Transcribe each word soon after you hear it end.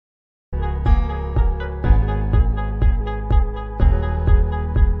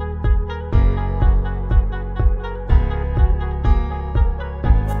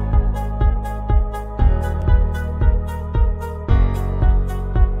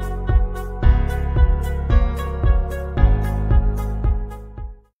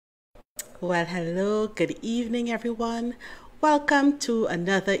Well, hello, good evening, everyone. Welcome to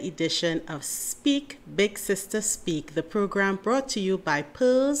another edition of Speak Big Sister Speak, the program brought to you by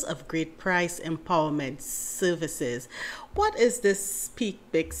Pearls of Great Price Empowerment Services. What is this Speak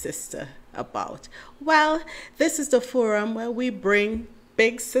Big Sister about? Well, this is the forum where we bring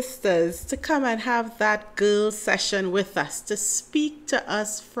big sisters to come and have that girl session with us, to speak to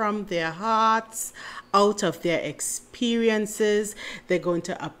us from their hearts, out of their experiences. They're going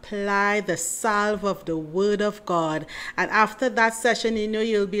to apply the salve of the Word of God. And after that session,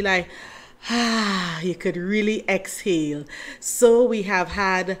 you'll be like, you could really exhale. So we have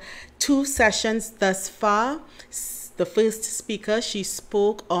had 2 sessions thus far. The first speaker, she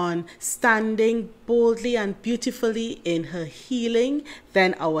spoke on standing boldly and beautifully in her healing.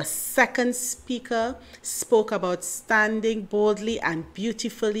 Then our second speaker spoke about standing boldly and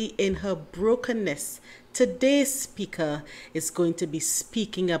beautifully in her brokenness. Today's speaker is going to be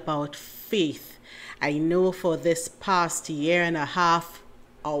speaking about faith. I know for this past year and a half,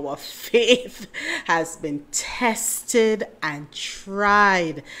 our faith has been tested and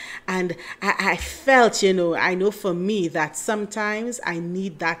tried. And I felt, I know for me that sometimes I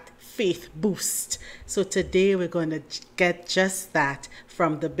need that faith boost. So today we're going to get just that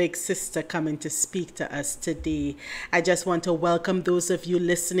from the big sister coming to speak to us today. I just want to welcome those of you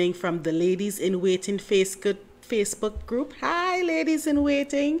listening from the Ladies in Waiting Facebook group. Hi, ladies in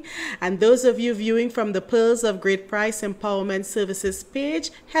waiting. And those of you viewing from the Pearls of Great Price Empowerment Services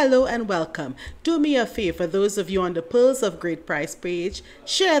page, hello and welcome. Do me a favor, those of you on the Pearls of Great Price page,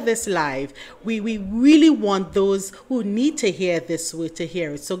 share this live. We really want those who need to hear this word to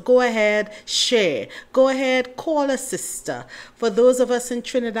hear it. So go ahead, share. Go ahead, call a sister. For those of us in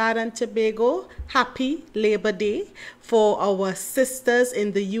Trinidad and Tobago, happy Labor Day. For our sisters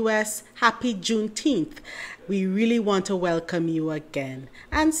in the US, happy Juneteenth. We really want to welcome you again.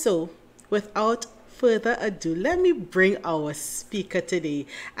 And so, without further ado, let me bring our speaker today.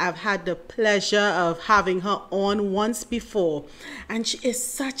 I've had the pleasure of having her on once before, and she is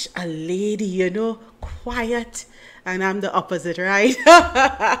such a lady, quiet, and I'm the opposite, right?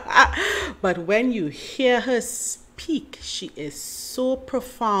 But when you hear her speak, she is so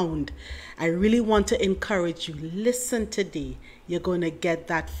profound. I really want to encourage you, listen today. You're going to get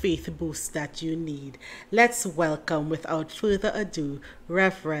that faith boost that you need. Let's welcome, without further ado,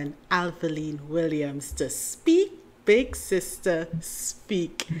 Reverend ALVILENE Williams to Speak Big Sister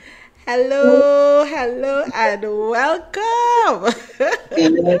Speak. Hello, and welcome.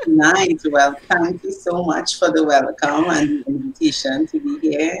 Good night. Well, thank you so much for the welcome and the invitation to be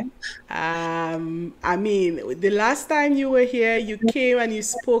here. The last time you were here, you came and you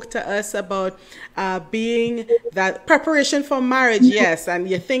spoke to us about being that preparation for marriage, yes, and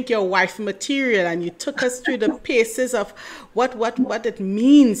you think you're wife material, and you took us through the paces of what it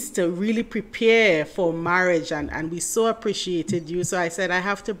means to really prepare for marriage, and we so appreciated you. So I said, I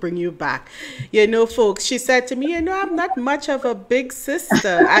have to bring you back. Folks, she said to me, I'm not much of a big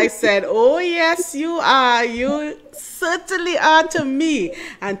sister. I said, oh yes, you are. You certainly are to me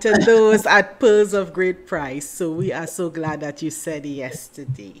and to those at Pearls of Great Price. So we are so glad that you said yes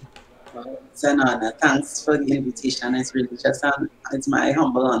today. Well, it's an honor. Thanks for the invitation. It's really it's my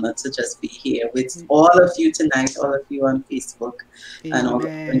humble honor to just be here with all of you tonight, all of you on Facebook. Amen. And all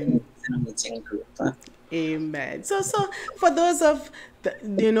of you in the meeting group. Amen. So for those of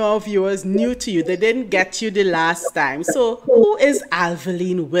viewers new to you, they didn't get you the last time. So who is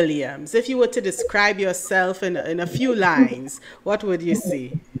ALVILENE Williams? If you were to describe yourself in a few lines, what would you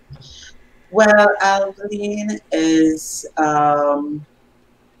say? Well, ALVILENE is a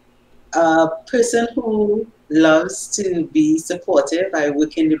person who loves to be supportive. I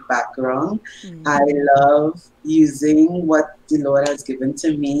work in the background. I love using what the Lord has given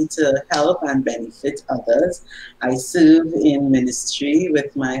to me to help and benefit others. I serve in ministry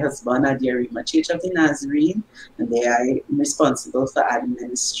with my husband at the Arima Church of the Nazarene, and there I'm responsible for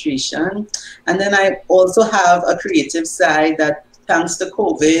administration. And then I also have a creative side that, thanks to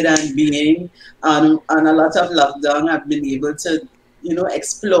COVID and being on a lot of lockdown, I've been able to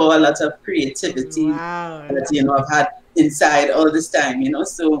explore a lot of creativity that, I've had inside all this time,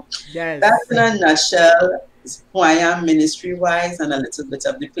 So yes. That's in a nutshell who I am ministry-wise and a little bit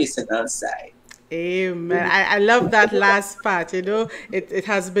of the personal side. Amen. I love that last part. It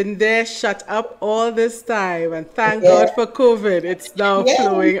has been there shut up all this time, and thank Yeah, God for COVID. It's now yeah,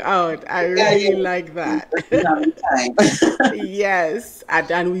 flowing out. I yeah, really yeah. like that. Just having time. Yes,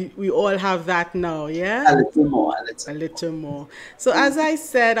 and we all have that now, A yeah? little more, a little A more. little more. So, as I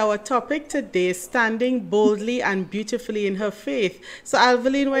said, our topic today is standing boldly and beautifully in her faith. So,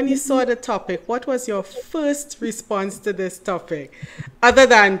 Alvaline, when you saw the topic, what was your first response to this topic? Other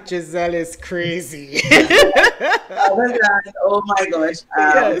than Giselle is crazy. Other than, oh my gosh,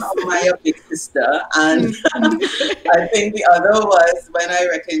 Yes. how am I a big sister? And I think the other was when I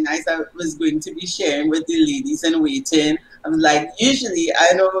recognized I was going to be sharing with the ladies in waiting. I'm like, usually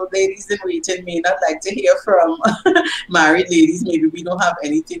I know ladies in waiting may not like to hear from married ladies. Maybe we don't have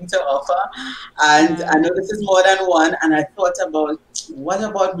anything to offer. And I know this is more than one. And I thought about what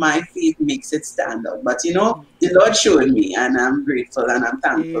about my faith makes it stand out. But the Lord showed me, and I'm grateful and I'm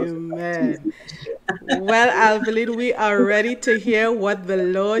thankful for the Amen. opportunity to share. Well, Alvaline, we are ready to hear what the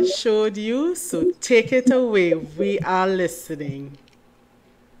Lord showed you. So take it away. We are listening.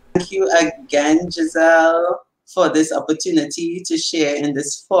 Thank you again, Giselle, for this opportunity to share in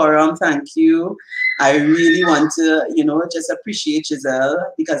this forum. Thank you. I really want to, just appreciate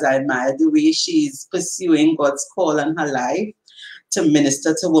Giselle because I admire the way she's pursuing God's call on her life to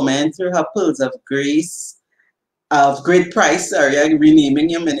minister to women through her pearls of grace, of great price. Sorry, I'm renaming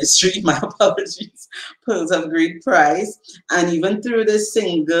your ministry. My apologies. Pearls of great price. And even through the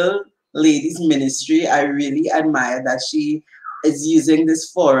single ladies ministry, I really admire that she is using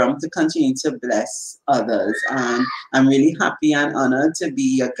this forum to continue to bless others. And I'm really happy and honored to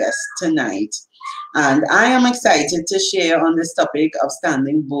be your guest tonight. And I am excited to share on this topic of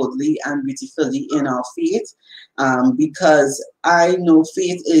standing boldly and beautifully in our faith, because I know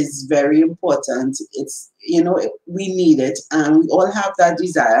faith is very important. We need it, and we all have that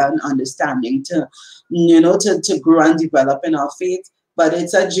desire and understanding to grow and develop in our faith. But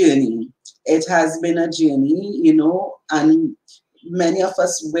it's a journey. It has been a journey, and many of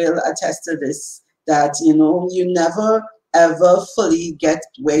us will attest to this, that, you never ever fully get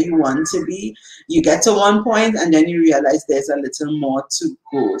where you want to be. You get to one point and then you realize there's a little more to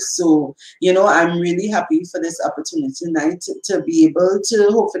go. So, I'm really happy for this opportunity tonight to be able to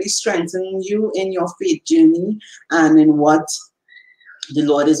hopefully strengthen you in your faith journey and in what the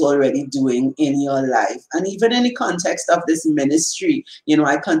Lord is already doing in your life. And even in the context of this ministry,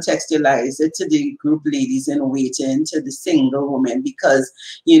 I contextualize it to the group ladies in waiting, to the single woman, because,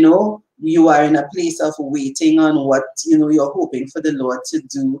 you are in a place of waiting on what, you're hoping for the Lord to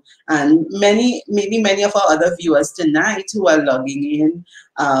do. And maybe many of our other viewers tonight who are logging in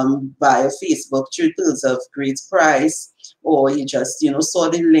via Facebook through Pearls of Great Price, or you just, saw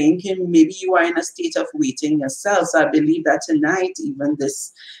the link, and maybe you are in a state of waiting yourself. So I believe that tonight, even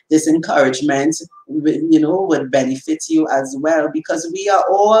this encouragement, would benefit you as well, because we are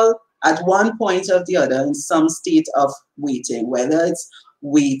all at one point or the other in some state of waiting, whether it's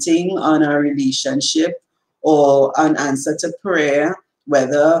waiting on a relationship or an answer to prayer,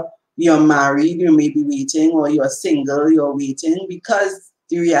 whether you're married, you may be waiting, or you're single, you're waiting, because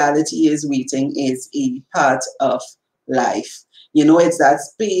the reality is waiting is a part of life. It's that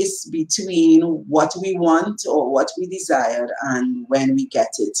space between what we want or what we desired and when we get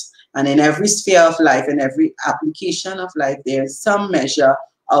it. And in every sphere of life, in every application of life, there's some measure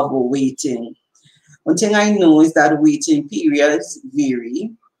of waiting. One thing I know is that waiting periods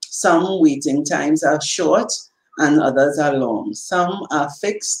vary. Some waiting times are short and others are long. Some are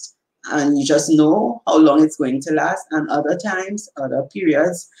fixed and you just know how long it's going to last, and other times, other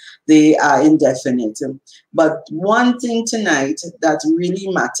periods, they are indefinite. But one thing tonight that really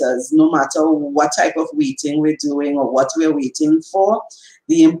matters, no matter what type of waiting we're doing or what we're waiting for,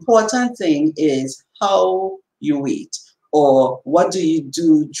 the important thing is how you wait, or what do you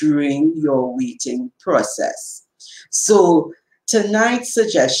do during your waiting process. So tonight's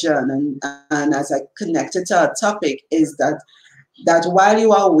suggestion, and as I connect it to our topic, is that while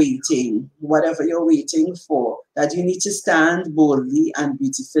you are waiting, whatever you're waiting for, that you need to stand boldly and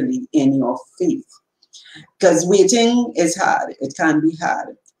beautifully in your faith. Because waiting is hard. It can be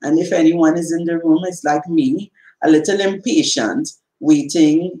hard. And if anyone is in the room, it's like me, a little impatient.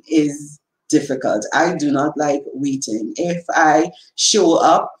 Waiting is difficult. I do not like waiting. If I show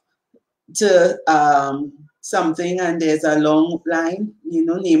up to something and there's a long line,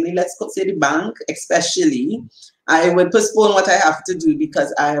 namely, let's say the bank, especially, I would postpone what I have to do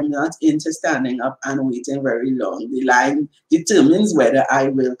because I am not into standing up and waiting very long. The line determines whether I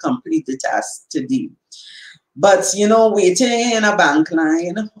will complete the task today. But, waiting in a bank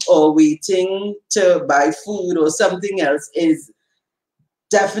line or waiting to buy food or something else is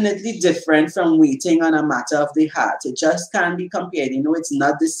definitely different from waiting on a matter of the heart. It just can't be compared. You know, it's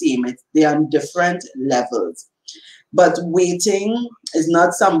not the same. They are on different levels. But waiting is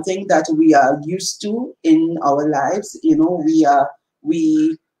not something that we are used to in our lives. You know, we are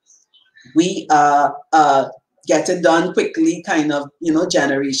get it done quickly kind of, you know,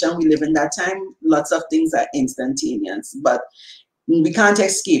 generation. We live in that time. Lots of things are instantaneous, but we can't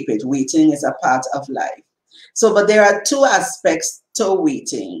escape it. Waiting is a part of life. So, but there are two aspects to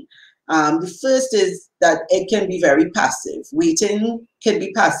waiting. The first is that it can be very passive. Waiting can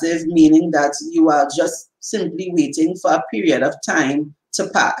be passive, meaning that you are just simply waiting for a period of time to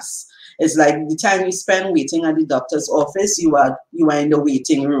pass. It's like the time you spend waiting at the doctor's office, you are in the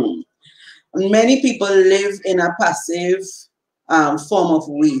waiting room. Many people live in a passive form of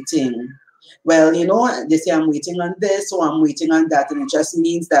waiting. Well, you know, they say I'm waiting on this or I'm waiting on that, and it just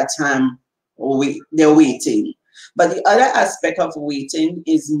means that they're waiting. But the other aspect of waiting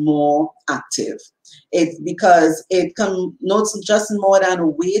is more active. It's because it can not just more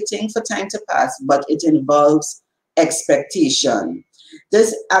than waiting for time to pass, but it involves expectation.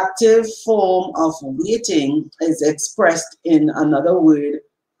 This active form of waiting is expressed in another word,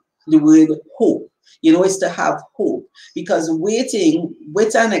 the word hope. You know, it's to have hope, because waiting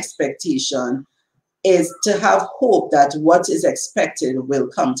with an expectation is to have hope that what is expected will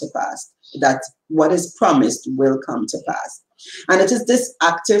come to pass, that what is promised will come to pass. And it is this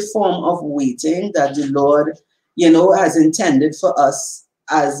active form of waiting that the Lord, you know, has intended for us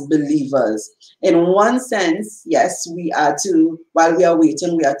as believers. In one sense, yes, we are to, while we are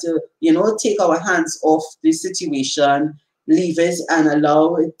waiting, we are to, you know, take our hands off the situation, leave it and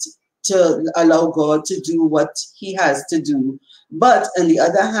allow God to do what he has to do. But on the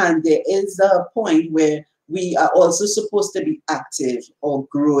other hand, there is a point where we are also supposed to be active or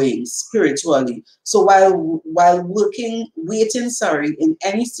growing spiritually. So while waiting, in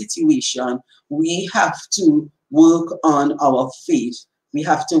any situation, we have to work on our faith. We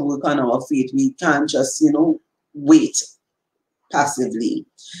have to work on our faith. We can't just, you know, wait passively.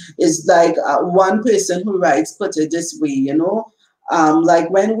 It's like one person who writes put it this way, you know, like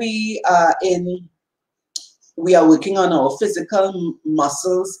when we are working on our physical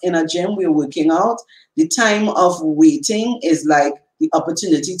muscles in a gym, we're working out. The time of waiting is like the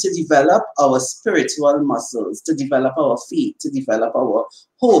opportunity to develop our spiritual muscles, to develop our faith, to develop our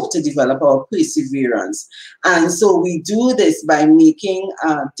hope, to develop our perseverance. And so we do this by making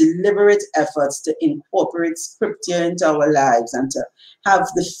deliberate efforts to incorporate scripture into our lives and to have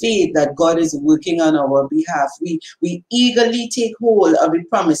the faith that God is working on our behalf. We eagerly take hold of the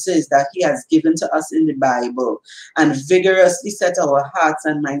promises that he has given to us in the Bible and vigorously set our hearts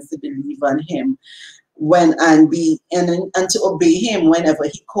and minds to believe on him and to obey him whenever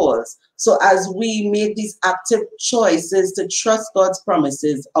he calls. So as we make these active choices to trust God's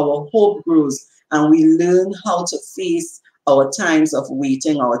promises, our hope grows and we learn how to face our times of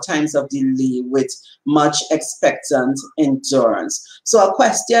waiting, our times of delay with much expectant endurance. So a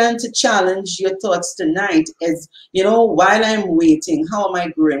question to challenge your thoughts tonight is, you know, while I'm waiting, how am I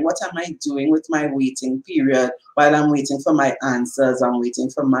growing? What am I doing with my waiting period? While I'm waiting for my answers, I'm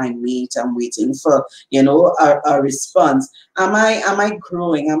waiting for my mate, I'm waiting for, you know, a response. Am I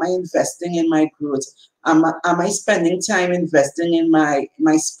growing? Am I investing in my growth? Am I spending time investing in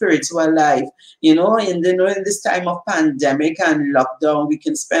my spiritual life? You know, in this time of pandemic and lockdown, we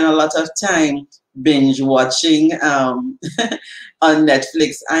can spend a lot of time binge watching on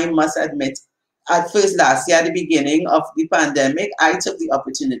Netflix. I must admit, at first last year, at the beginning of the pandemic, I took the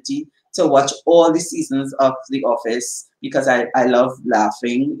opportunity to watch all the seasons of The Office because I love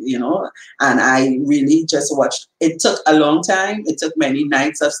laughing, you know, and I really just watched. It took a long time. It took many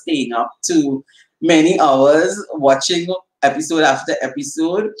nights of staying up to many hours watching episode after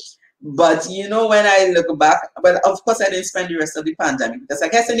episode. But you know, when I look back, well, of course, I didn't spend the rest of the pandemic because I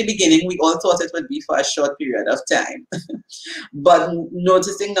guess in the beginning we all thought it would be for a short period of time. But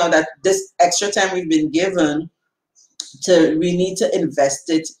noticing now that this extra time we've been given, we need to invest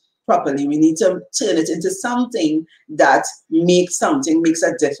it properly. We need to turn it into something that makes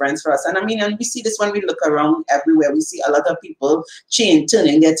a difference for us. And I mean, and we see this when we look around everywhere. We see a lot of people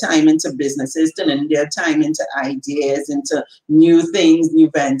turning their time into businesses, turning their time into ideas, into new things, new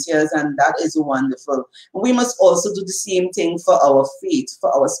ventures, and that is wonderful. We must also do the same thing for our faith,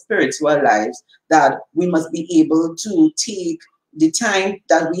 for our spiritual lives, that we must be able to take the time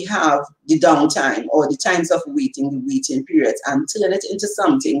that we have, the downtime or the times of waiting, the waiting periods, and turn it into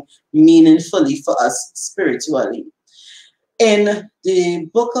something meaningfully for us spiritually. In the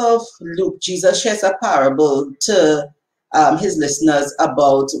book of Luke, Jesus shares a parable to his listeners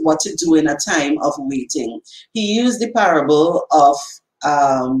about what to do in a time of waiting. He used the parable of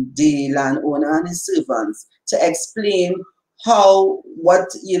the landowner and his servants to explain how, what,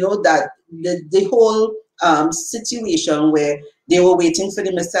 that the whole situation where they were waiting for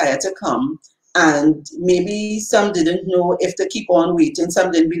the Messiah to come, and maybe some didn't know if to keep on waiting.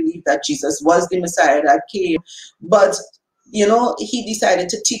 Some didn't believe that Jesus was the Messiah that came. But, he decided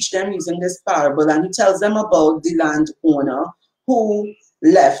to teach them using this parable, and he tells them about the landowner who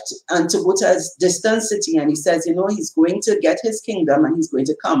left and to go to a distant city, and he says, he's going to get his kingdom and he's going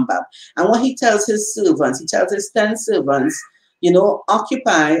to come back. And what he tells his servants, he tells his 10 servants,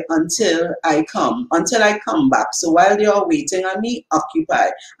 occupy until I come back. So while they are waiting on me, occupy.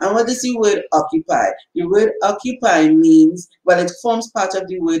 And what does the word occupy? The word occupy means, well, it forms part of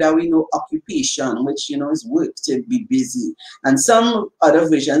the word that we know, occupation, which, is work, to be busy. And some other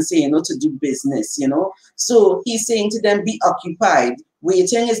versions say, to do business, So he's saying to them, be occupied.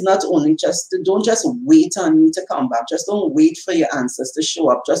 Waiting is not only don't just wait on me to come back. Just don't wait for your answers to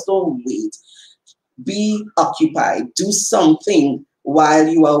show up. Just don't wait. Be occupied. Do something while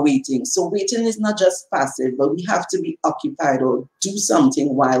you are waiting. So waiting is not just passive, but we have to be occupied or do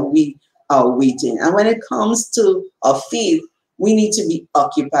something while we are waiting. And when it comes to our faith, we need to be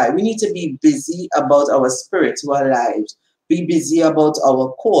occupied. We need to be busy about our spiritual lives. Be busy about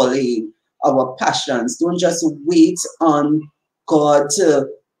our calling, our passions. Don't just wait on God to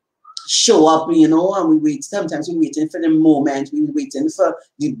show up, and we wait. Sometimes we're waiting for the moment, we're waiting for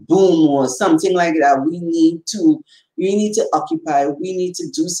the boom or something like that. We need to occupy. We need to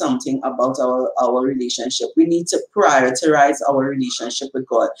do something about our relationship. We need to prioritize our relationship with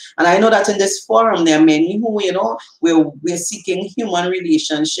God. And I know that in this forum, there are many who, we're seeking human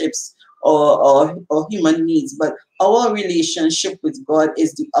relationships or human needs, but our relationship with God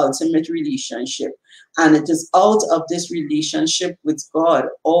is the ultimate relationship. And it is out of this relationship with God,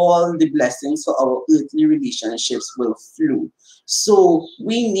 all the blessings for our earthly relationships will flow. So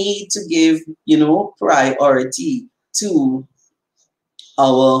we need to give, priority to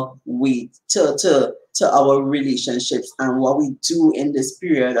our to our relationships and what we do in this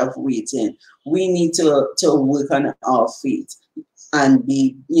period of waiting. We need to work on our faith and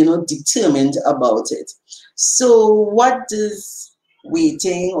be, determined about it. So what does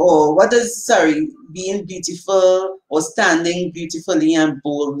waiting, or being beautiful or standing beautifully and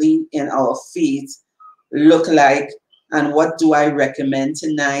boldly in our faith look like? And what do I recommend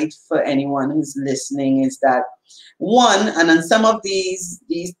tonight for anyone who's listening is that, one, and on some of these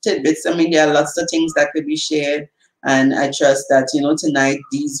tidbits, there are lots of things that could be shared, and I trust that, tonight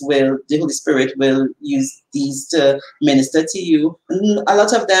the Holy Spirit will use these to minister to you. And a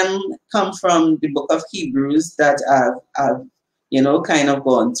lot of them come from the book of Hebrews that I've kind of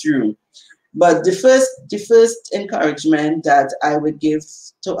gone through. But the first encouragement that I would give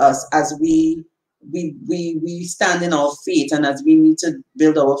to us as we stand in our faith and as we need to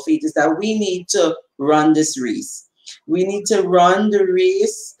build our faith is that we need to run this race. We need to run the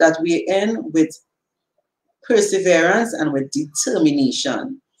race that we're in with perseverance and with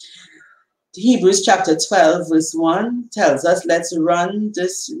determination. Hebrews chapter 12 verse 1 tells us, let's run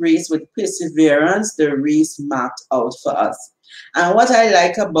this race with perseverance, the race marked out for us. And what I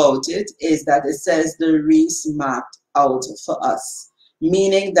like about it is that it says the race marked out for us,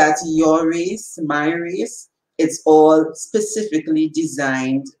 meaning that your race, my race, it's all specifically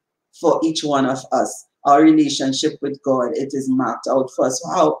designed for each one of us. Our relationship with God, it is marked out for us.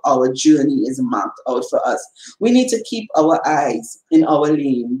 How our journey is marked out for us. We need to keep our eyes in our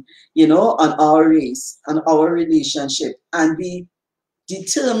lane, on our race, on our relationship, and be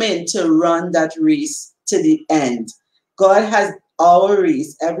determined to run that race to the end. God has our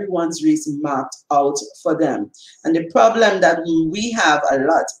race, everyone's race marked out for them. And the problem that we have a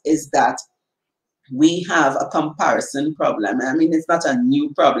lot is that we have a comparison problem. It's not a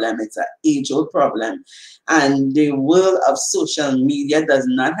new problem, it's an age-old problem. And the world of social media does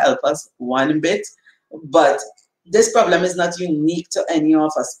not help us one bit. But this problem is not unique to any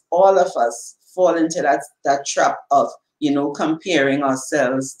of us. All of us fall into that trap of, comparing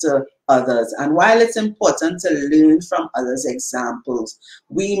ourselves to others. And while it's important to learn from others' examples,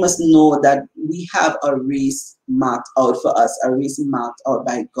 we must know that we have a race marked out for us, a race marked out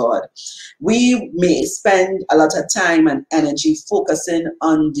by God. We may spend a lot of time and energy focusing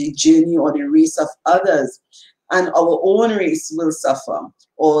on the journey or the race of others, and our own race will suffer.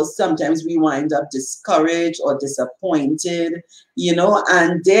 Or sometimes we wind up discouraged or disappointed,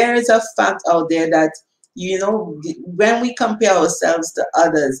 and there's a fact out there that, when we compare ourselves to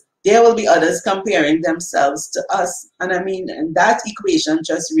others, there will be others comparing themselves to us. And and that equation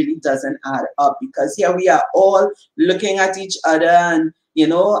just really doesn't add up, because here we are all looking at each other and,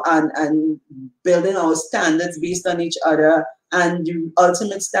 and building our standards based on each other. And the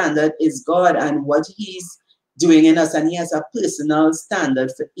ultimate standard is God and what He's doing in us. And He has a personal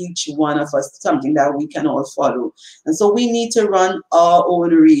standard for each one of us, something that we can all follow. And so we need to run our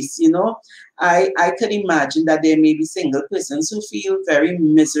own race. I could imagine that there may be single persons who feel very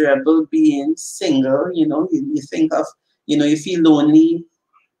miserable being single. You think of, you feel lonely.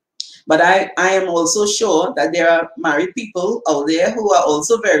 But I am also sure that there are married people out there who are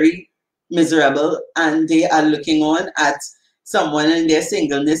also very miserable, and they are looking on at someone in their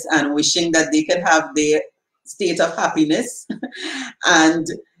singleness and wishing that they could have their state of happiness. And,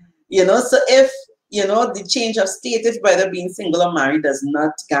 so if, the change of state, if whether being single or married does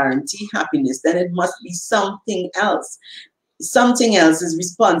not guarantee happiness, then it must be something else. Something else is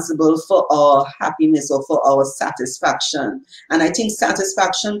responsible for our happiness or for our satisfaction. And I think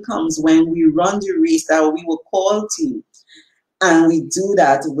satisfaction comes when we run the race that we were called to. And we do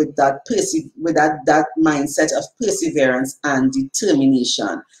that with that mindset of perseverance and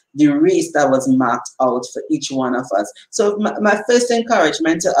determination, the race that was marked out for each one of us. So my first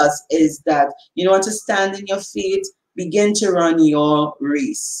encouragement to us is that, want to stand in your faith, begin to run your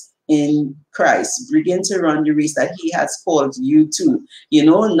race in Christ. Begin to run the race that He has called you to,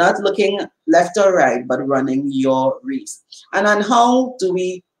 not looking left or right, but running your race. And on how do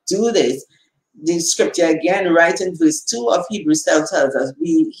we do this? The scripture again, right in verse 2 of Hebrews tells us,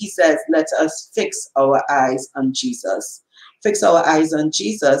 he says, let us fix our eyes on Jesus. Fix our eyes on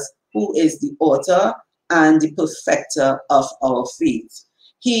Jesus, who is the author and the perfecter of our faith.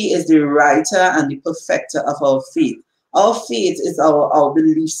 He is the writer and the perfecter of our faith. Our faith is our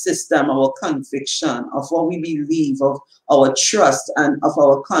belief system, our conviction of what we believe, of our trust and of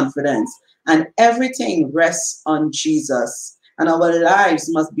our confidence. And everything rests on Jesus. And our lives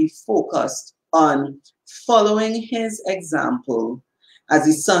must be focused on following His example as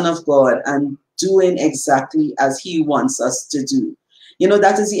the Son of God and doing exactly as He wants us to do.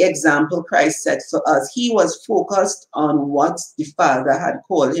 That is the example Christ set for us. He was focused on what the Father had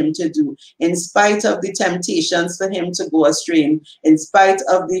called Him to do, in spite of the temptations for Him to go astray, in spite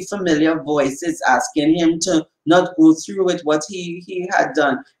of the familiar voices asking Him to not go through with what he had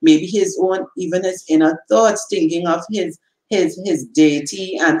done. Maybe his own, even his inner thoughts, thinking of his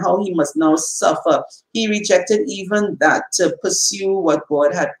deity and how He must now suffer. He rejected even that to pursue what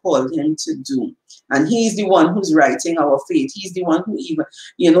God had called Him to do. And He's the one who's writing our faith. He's the one who even,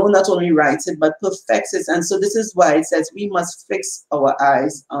 not only writes it, but perfects it. And so this is why it says we must fix our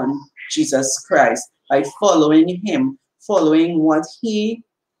eyes on Jesus Christ by following Him, following what He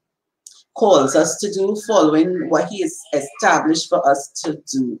calls us to do, following what He has established for us to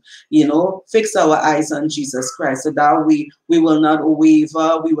do. Fix our eyes on Jesus Christ so that we will not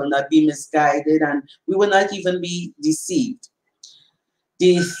waver, we will not be misguided, and we will not even be deceived.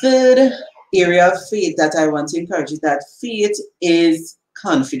 The third area of faith that I want to encourage is that faith is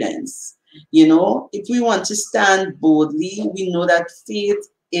confidence. If we want to stand boldly, we know that faith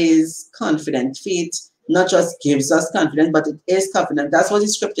is confident. Faith not just gives us confidence, but it is confident. That's what the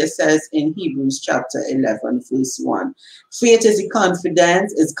scripture says in Hebrews chapter 11, verse 1. Faith is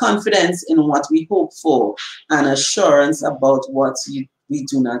confidence in what we hope for and assurance about what we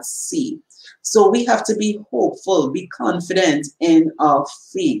do not see. So we have to be hopeful, be confident in our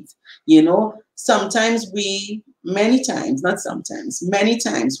faith. Many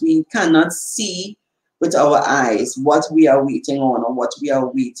times we cannot see with our eyes what we are waiting on or what we are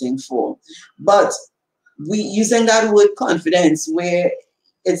waiting for. But using that word confidence, where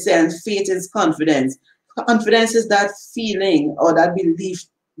it says faith is confidence. Confidence is that feeling or that belief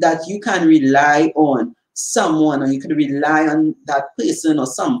that you can rely on someone, or you can rely on that person or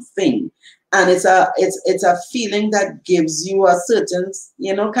something. And it's a feeling that gives you a certain,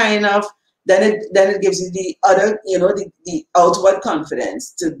 kind of, then it gives you the other, the outward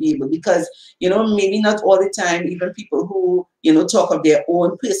confidence to be able, because, maybe not all the time, even people who, talk of their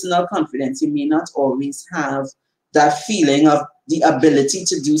own personal confidence, you may not always have that feeling of the ability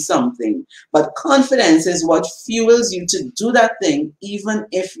to do something. But confidence is what fuels you to do that thing, even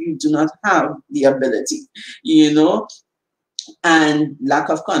if you do not have the ability, and lack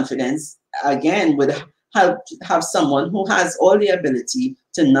of confidence, again, would have someone who has all the ability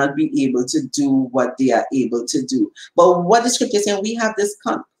to not be able to do what they are able to do. But what the scripture is saying, we have this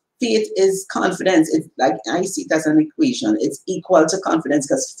faith is confidence. It's like, I see it as an equation. It's equal to confidence,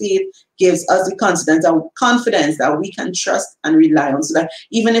 because faith gives us the confidence that we can trust and rely on, so that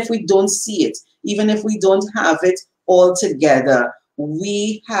even if we don't see it, even if we don't have it all together,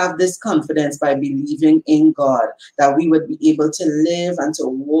 we have this confidence by believing in God that we would be able to live and to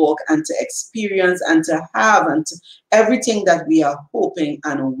walk and to experience and to have and to everything that we are hoping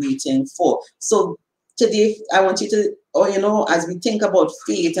and waiting for. So today I want you to, or as we think about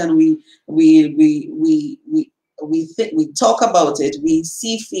faith and we talk about it, we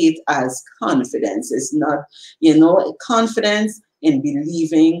see faith as confidence. It's not, confidence in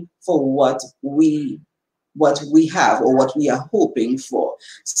believing for what we have or what we are hoping for.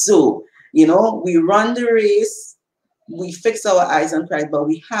 So, we run the race, we fix our eyes on Christ, but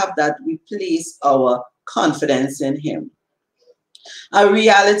we have that, we place our confidence in Him. Our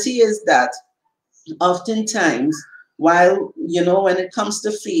reality is that oftentimes, while, when it comes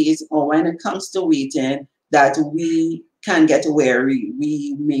to faith or when it comes to waiting, that we can get weary,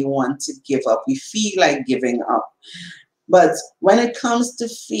 we may want to give up, we feel like giving up. But when it comes to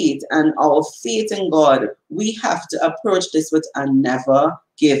faith and our faith in God, we have to approach this with a never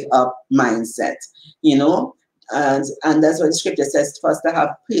give up mindset, and that's what the scripture says for us to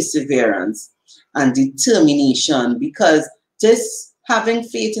have perseverance and determination, because having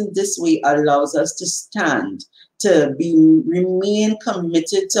faith in this way allows us to stand, to remain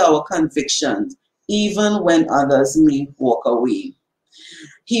committed to our convictions, even when others may walk away.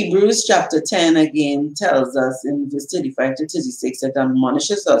 Hebrews chapter 10 again tells us in verse 35 to 36, it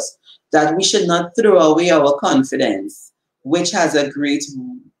admonishes us that we should not throw away our confidence, which has a great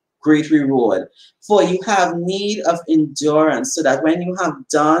reward. For you have need of endurance, so that when you have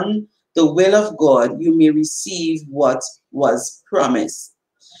done the will of God, you may receive what was promised.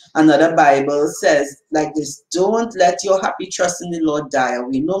 Another Bible says like this: don't let your happy trust in the Lord die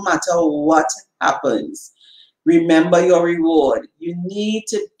away, no matter what happens. Remember your reward. You need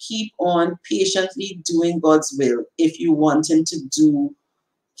to keep on patiently doing God's will if you want Him to do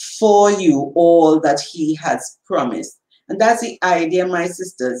for you all that He has promised. And that's the idea, my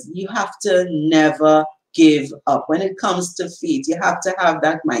sisters. You have to never give up. When it comes to faith, you have to have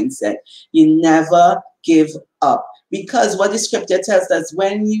that mindset. You never give up. Because what the scripture tells us,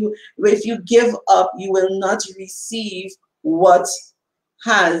 if you give up, you will not receive what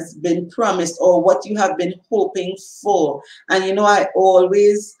has been promised or what you have been hoping for. And I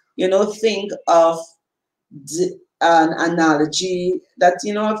always think of an analogy that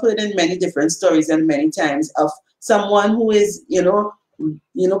I've heard in many different stories and many times, of someone who is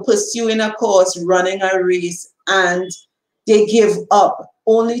pursuing a course, running a race, and they give up,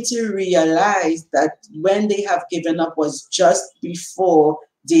 only to realize that when they have given up was just before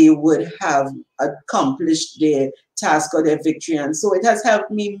they would have accomplished their task or their victory. And so it has helped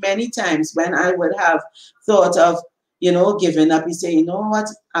me many times when I would have thought of giving up. You say, you know what,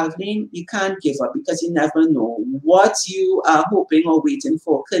 ALVILENE, you can't give up, because you never know what you are hoping or waiting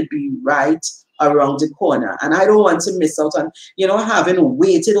for could be right around the corner. And I don't want to miss out on, having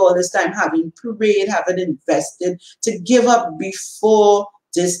waited all this time, having prayed, having invested, to give up before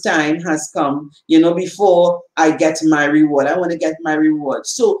this time has come, before I get my reward. I want to get my reward.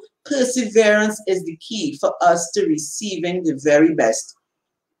 So perseverance is the key for us to receiving the very best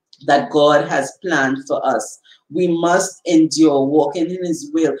that God has planned for us. We must endure, walking in His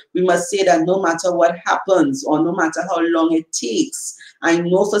will. We must say that no matter what happens or no matter how long it takes, I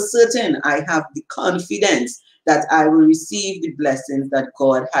know for certain I have the confidence that I will receive the blessings that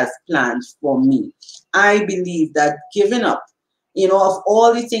God has planned for me. I believe that giving up, of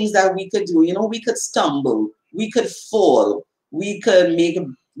all the things that we could do, we could stumble, we could fall, we could make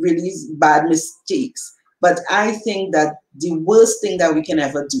really bad mistakes. But I think that the worst thing that we can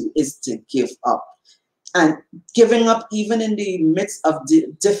ever do is to give up. And giving up, even in the midst of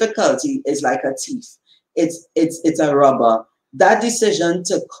difficulty, is like a thief. It's a robber. That decision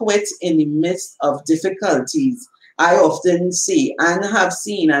to quit in the midst of difficulties, I often see and have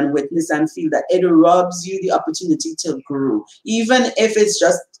seen and witnessed and feel that it robs you the opportunity to grow. Even if it's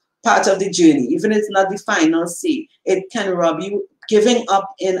just part of the journey, even if it's not the final say, it can rob you. Giving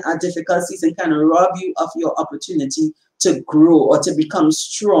up in a difficult season can rob you of your opportunity to grow or to become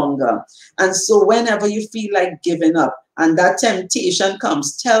stronger. And so whenever you feel like giving up and that temptation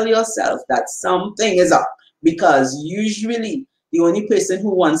comes, tell yourself that something is up, because usually the only person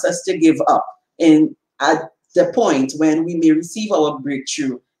who wants us to give up at the point when we may receive our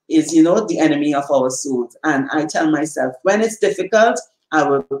breakthrough is, the enemy of our souls. And I tell myself, when it's difficult, I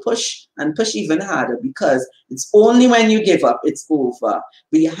will push and push even harder, because it's only when you give up, it's over.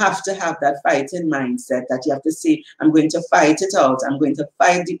 But you have to have that fighting mindset, that you have to say, I'm going to fight it out. I'm going to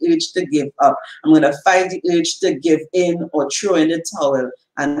fight the urge to give up. I'm going to fight the urge to give in or throw in the towel.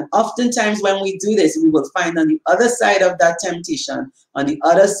 And oftentimes when we do this, we will find on the other side of that temptation, on the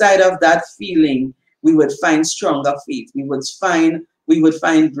other side of that feeling, we would find stronger faith. We would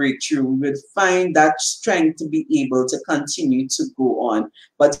find breakthrough. We would find that strength to be able to continue to go on.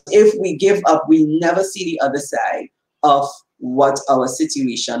 But if we give up, we never see the other side of what our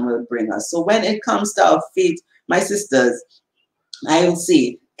situation will bring us. So when it comes to our faith, my sisters, I would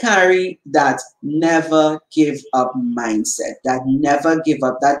say carry that never give up mindset, that never give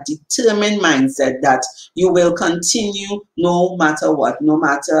up, that determined mindset that you will continue no matter what, no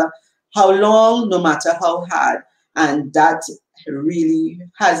matter how long, no matter how hard. And that really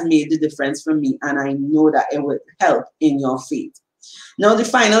has made the difference for me. And I know that it will help in your faith. Now, the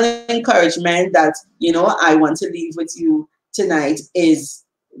final encouragement that, I want to leave with you tonight is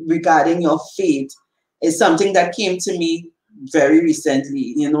regarding your faith, is something that came to me very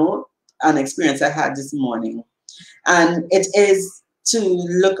recently, an experience I had this morning. And it is to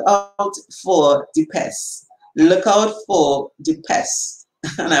look out for the pests. Look out for the pests.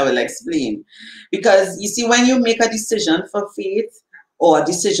 And I will explain. Because you see, when you make a decision for faith, or a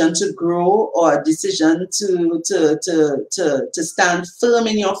decision to grow, or a decision to stand firm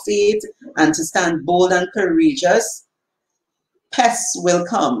in your faith and to stand bold and courageous, pests will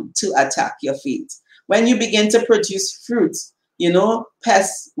come to attack your faith. When you begin to produce fruit,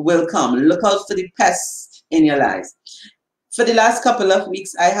 pests will come. Look out for the pests in your lives. For the last couple of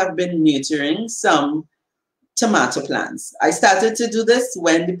weeks, I have been nurturing some tomato plants. I started to do this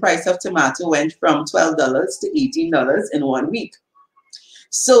when the price of tomato went from $12 to $18 in 1 week.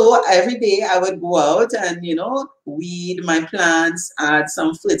 So every day I would go out and, weed my plants, add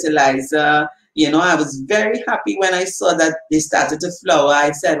some fertilizer. I was very happy when I saw that they started to flower.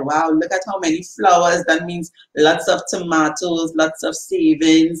 I said, wow, look at how many flowers. That means lots of tomatoes, lots of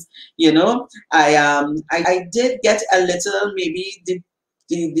savings. I did get a little, maybe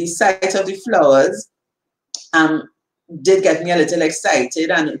the sight of the flowers did get me a little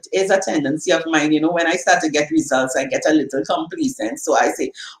excited, and it is a tendency of mine. When I start to get results, I get a little complacent. So I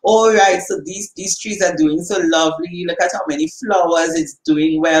say, all right, so these trees are doing so lovely. Look at how many flowers, it's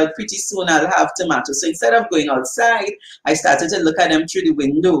doing well. Pretty soon I'll have tomatoes. So instead of going outside, I started to look at them through the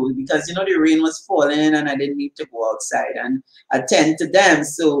window, because the rain was falling and I didn't need to go outside and attend to them.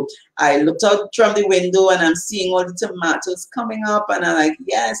 So I looked out from the window and I'm seeing all the tomatoes coming up, and I'm like,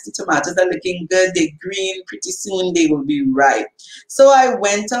 yes, the tomatoes are looking good. They're green. Pretty soon they will be ripe. So I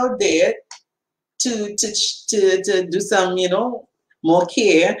went out there to do some, more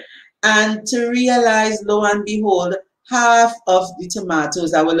care, and to realize, lo and behold, half of the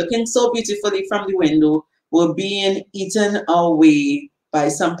tomatoes that were looking so beautifully from the window were being eaten away by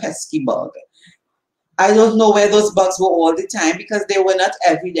some pesky bug. I don't know where those bugs were all the time, because they were not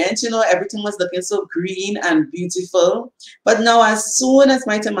evident. Everything was looking so green and beautiful. But now, as soon as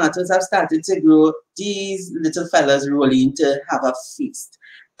my tomatoes have started to grow, these little fellas roll in to have a feast.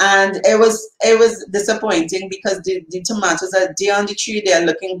 And it was disappointing, because the tomatoes are there on the tree, they are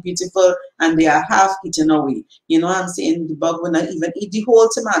looking beautiful, and they are half eaten away. I'm saying the bug will not even eat the whole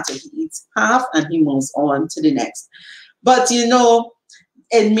tomato. He eats half and he moves on to the next. But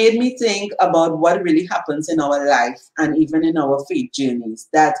it made me think about what really happens in our life and even in our faith journeys,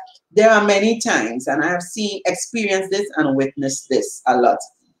 that there are many times, and I have experienced this and witnessed this a lot,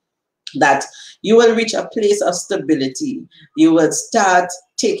 that you will reach a place of stability. You will start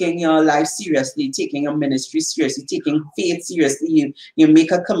taking your life seriously, taking your ministry seriously, taking faith seriously. You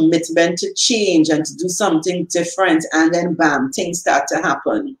make a commitment to change and to do something different, and then bam, things start to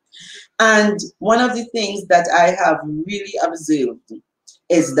happen. And one of the things that I have really observed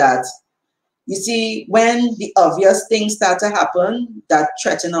is that, you see, when the obvious things start to happen that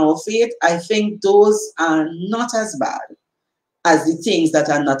threaten our faith, I think those are not as bad as the things that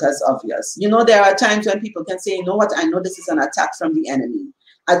are not as obvious. There are times when people can say, what, I know this is an attack from the enemy.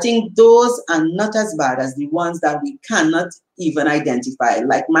 I think those are not as bad as the ones that we cannot even identify,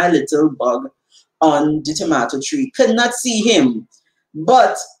 like my little bug on the tomato tree. Could not see him.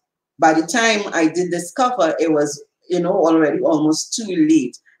 But by the time I did discover, it was already almost too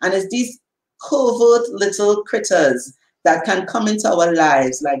late. And it's these covert little critters that can come into our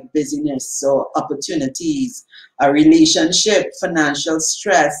lives, like busyness or opportunities, a relationship, financial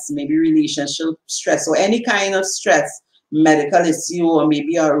stress, maybe relationship stress, or any kind of stress, medical issue, or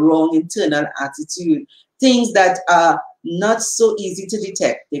maybe a wrong internal attitude, things that are not so easy to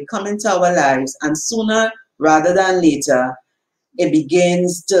detect. They come into our lives, and sooner rather than later, it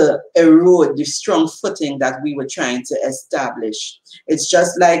begins to erode the strong footing that we were trying to establish. It's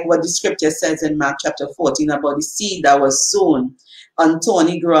just like what the scripture says in Mark chapter 14 about the seed that was sown on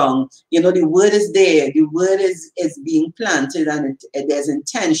thorny ground. The word is there, the word is being planted, and there's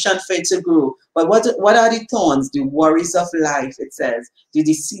intention for it to grow. But what are the thorns? The worries of life, it says, the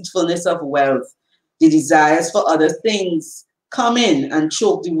deceitfulness of wealth, the desires for other things come in and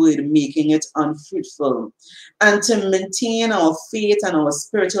choke the word, making it unfruitful. And to maintain our faith and our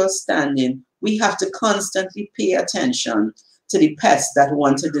spiritual standing, we have to constantly pay attention to the pests that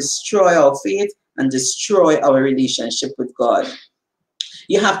want to destroy our faith and destroy our relationship with God.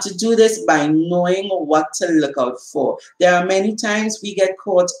 You have to do this by knowing what to look out for. There are many times we get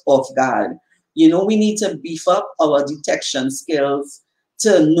caught off guard. You know, we need to beef up our detection skills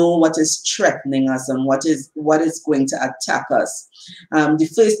to know what is threatening us and what is going to attack us. The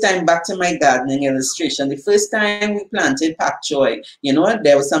first time, back to my gardening illustration, the first time we planted pak choy, you know,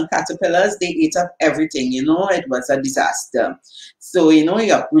 there were some caterpillars, they ate up everything, you know, it was a disaster. So, you know,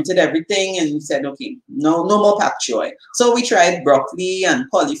 you uprooted everything and you said, okay, no more pak choy. So we tried broccoli and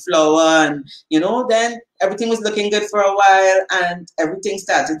cauliflower and, you know, then everything was looking good for a while and everything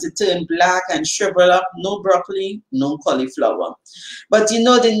started to turn black and shrivel up. No broccoli, no cauliflower. But, you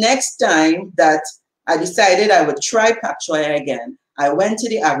know, the next time that I decided I would try pak choy again, I went to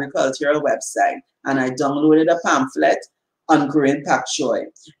the agricultural website and I downloaded a pamphlet on growing pak choy.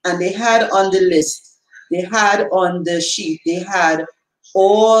 And they had on the list, they had on the sheet, they had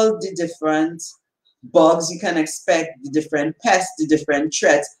all the different bugs you can expect, the different pests, the different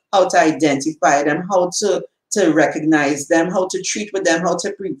threats, how to identify them, how to recognize them, how to treat with them, how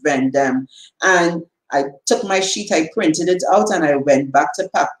to prevent them. And I took my sheet, I printed it out, and I went back to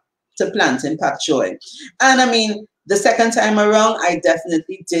planting pak choy. And I mean, the second time around, I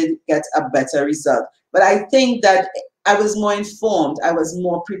definitely did get a better result. But I think that I was more informed, I was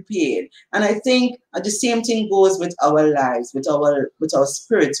more prepared. And I think the same thing goes with our lives, with our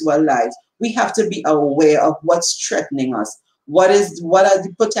spiritual lives. We have to be aware of what's threatening us. What are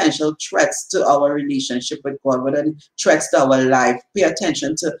the potential threats to our relationship with God? What are the threats to our life? Pay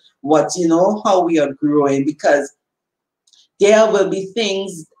attention to what, you know, how we are growing, because there will be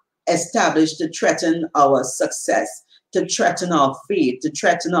things established to threaten our success, to threaten our faith, to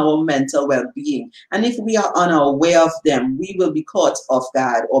threaten our mental well-being. And if we are unaware of them, we will be caught off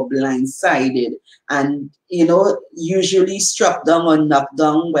guard or blindsided and, you know, usually struck down or knocked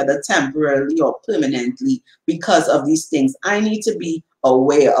down, whether temporarily or permanently, because of these things. I need to be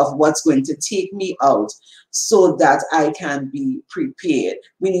aware of what's going to take me out so that I can be prepared.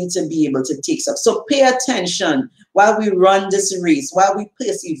 We need to be able to take stuff. So pay attention while we run this race, while we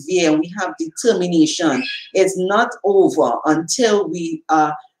persevere and we have determination. It's not over until we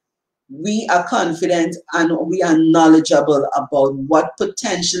are confident and we are knowledgeable about what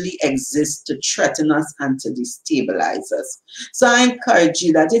potentially exists to threaten us and to destabilize us. So I encourage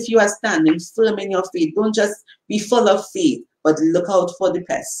you that if you are standing firm in your faith, don't just be full of faith, but look out for the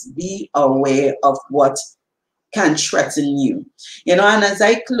pests. Be aware of what can threaten you. You know, and as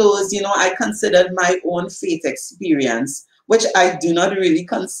I close, you know, I considered my own faith experience, which I do not really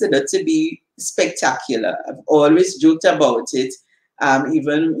consider to be spectacular. I've always joked about it.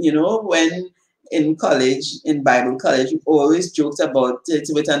 Even, you know, when in college, in Bible college, we always joked about it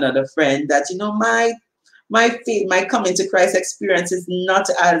with another friend that, you know, my faith, my coming to Christ experience is not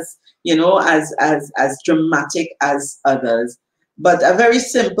as, you know, as dramatic as others. But a very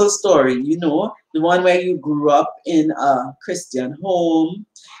simple story, you know, the one where you grew up in a Christian home,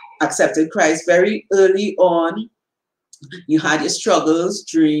 accepted Christ very early on. You had your struggles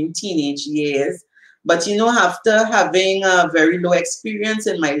during teenage years. But, you know, after having a very low experience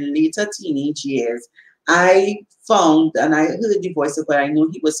in my later teenage years, I found and I heard the voice of God. I know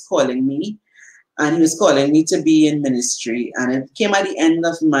He was calling me. And He was calling me to be in ministry. And it came at the end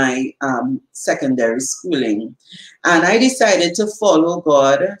of my secondary schooling. And I decided to follow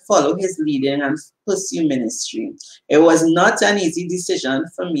God, follow His leading, and pursue ministry. It was not an easy decision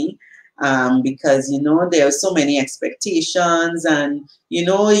for me because, you know, there are so many expectations and, you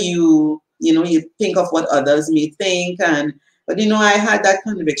know, you think of what others may think. But, you know, I had that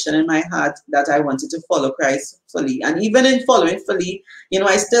conviction in my heart that I wanted to follow Christ fully. And even in following fully, you know,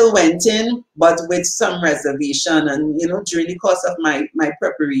 I still went in, but with some reservation. And, you know, during the course of my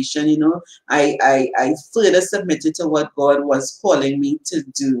preparation, you know, I further submitted to what God was calling me to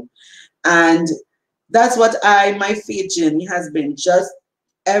do. And that's what my faith journey has been, just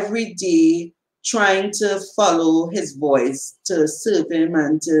every day trying to follow His voice, to serve Him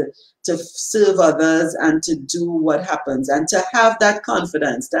and to serve others and to do what happens and to have that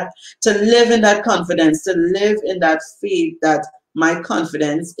confidence, to live in that confidence, to live in that faith that my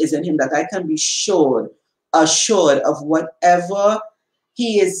confidence is in Him, that I can be assured of whatever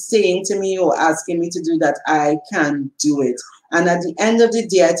He is saying to me or asking me to do, that I can do it. And at the end of the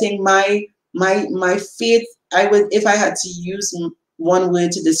day, I think my faith, if I had to use one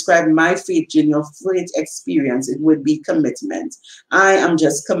word to describe my faith journey or faith experience, it would be commitment. I am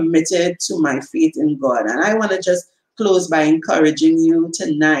just committed to my faith in God. And I want to just close by encouraging you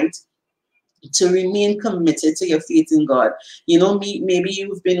tonight to remain committed to your faith in God. You know, maybe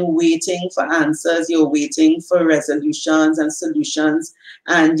you've been waiting for answers, you're waiting for resolutions and solutions.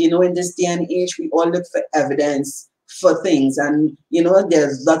 And, you know, in this day and age, we all look for evidence for things. And, you know,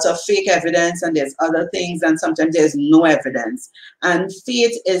 there's lots of fake evidence and there's other things, and sometimes there's no evidence. And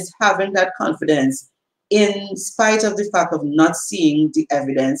faith is having that confidence in spite of the fact of not seeing the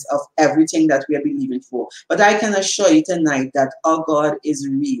evidence of everything that we are believing for. But I can assure you tonight that our God is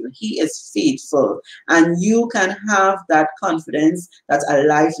real. He is faithful. And you can have that confidence that a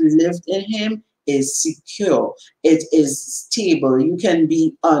life lived in Him is secure. It is stable. You can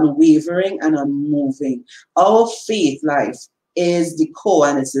be unwavering and unmoving. Our faith life is the core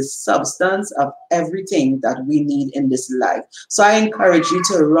and it's the substance of everything that we need in this life. So I encourage you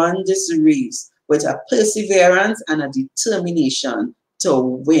to run this race with a perseverance and a determination to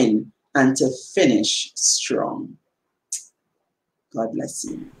win and to finish strong. God bless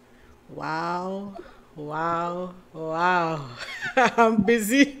you. Wow, wow, wow. I'm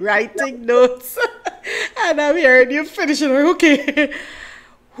busy writing notes and I'm hearing you finishing. Okay.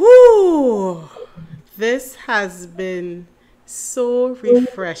 Whoo! This has been so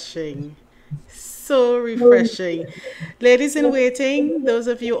refreshing. So refreshing. Ladies in waiting, those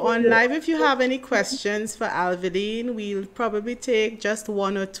of you on live, if you have any questions for ALVILENE, we'll probably take just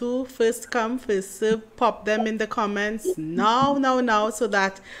one or two. First come, first serve. Pop them in the comments now, so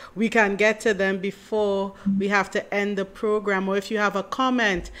that we can get to them before we have to end the program. Or if you have a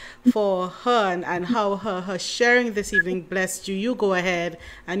comment for her and how her sharing this evening blessed you, you go ahead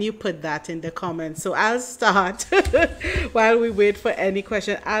and you put that in the comments. So I'll start while we wait for any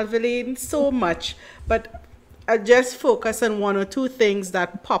question. ALVILENE, so much. But I just focus on one or two things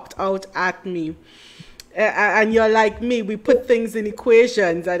that popped out at me. And you're like me, we put things in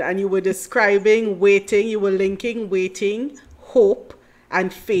equations, and you were describing waiting, you were linking waiting, hope,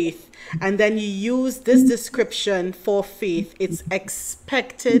 and faith. And then you use this description for faith. It's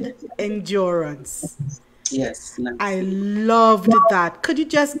expected endurance. Yes. Nice. I loved that. Could you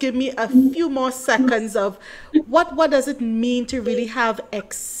just give me a few more seconds of what does it mean to really have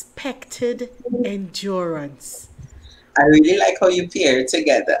expected endurance? I really like how you pair it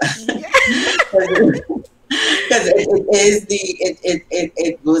together. Because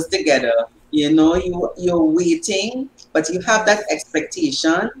it goes together. You know, you're waiting, but you have that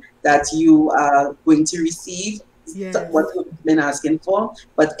expectation that you are going to receive. Yes. What you've been asking for,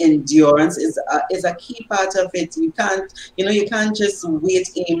 but endurance is a key part of it. You can't just wait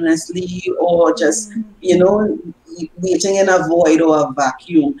aimlessly or just waiting in a void or a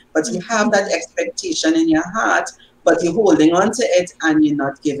vacuum, but you have that expectation in your heart, but you're holding on to it and you're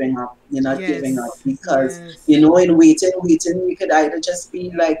not giving up. You're not giving up because, in waiting, you could either just be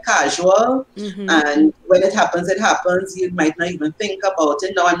like casual, and when it happens, you might not even think about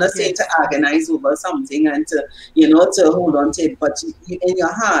it. Now, I'm not saying to agonize over something and to hold on to it, but in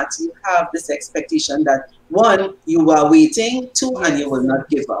your heart, you have this expectation that, one, you are waiting, two, and you will not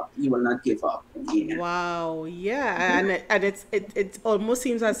give up. You will not give up. Yeah. Wow. Yeah. And it almost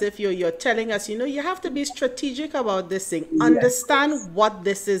seems as if you're telling us, you have to be strategic about this thing. Yes. Understand what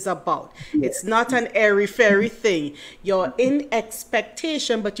this is about. Yes. It's not an airy-fairy thing. You're in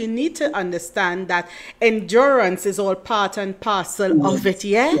expectation, but you need to understand that endurance is all part and parcel of it.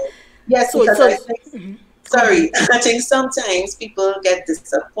 Yeah? Yes, I think sometimes people get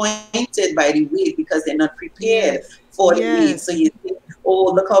disappointed by the wait because they're not prepared for the wait. So you think,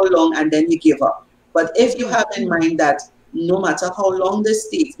 oh, look how long, and then you give up. But if you have in mind that no matter how long this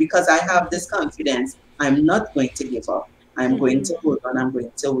takes, because I have this confidence, I'm not going to give up. I'm going to hold on. I'm going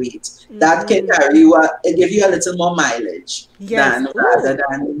to wait. That can carry you, give you a little more mileage rather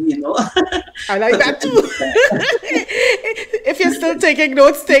than, I like that too. If you're still taking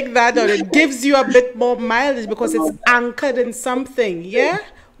notes, take that down. It gives you a bit more mileage because it's anchored in something. Yeah?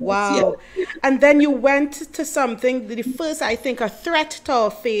 Wow. Yeah. And then you went to something, the first, I think, a threat to our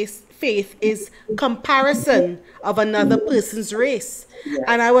faith is comparison of another person's race. Yeah.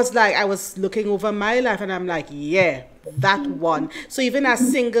 And I was looking over my life and I'm like, that one. So even as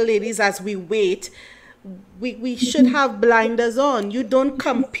single ladies, as we wait, we should have blinders on. You don't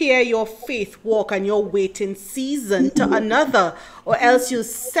compare your faith walk and your waiting season to another, or else you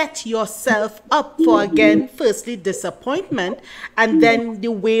set yourself up for, again, firstly, disappointment, and then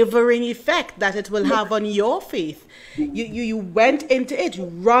the wavering effect that it will have on your faith. You went into it,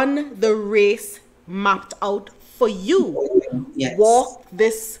 run the race mapped out for you. Yes. Walk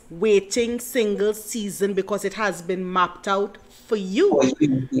this waiting single season because it has been mapped out for you, For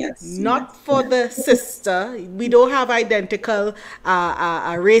you, yes, not yes, for yes. the sister. We don't have identical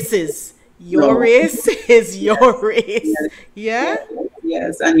races. Your No, race is yes, your race. yes, Yeah? yes,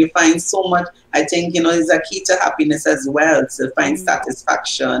 yes. And you find so much, I think, it's a key to happiness as well, to find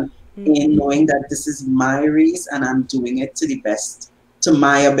satisfaction in knowing that this is my race and I'm doing it to the best, to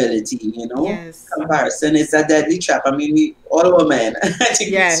my ability. Yes. Comparison is a deadly trap. I mean, we all women, I think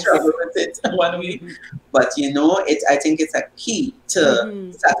we Yes. struggle with it when we, but I think it's a key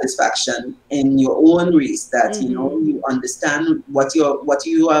to satisfaction in your own race, that you understand what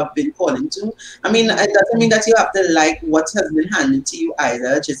you have been calling to. I mean, it doesn't mean that you have to like what has been handed to you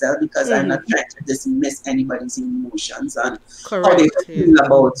either, Giselle, because I'm not trying to dismiss anybody's emotions and how they Correct. Yeah. feel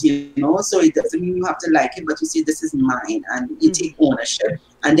about. So it doesn't mean you have to like it, but you see, this is mine, and you take ownership.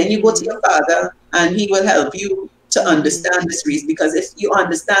 And then you go to your father, and he will help you to understand this race, because if you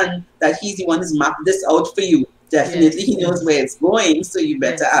understand that he's the one who's mapped this out for you, definitely he Yes. knows where it's going. So you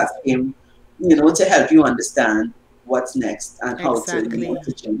better Yes. ask him, to help you understand what's next and how to, Exactly.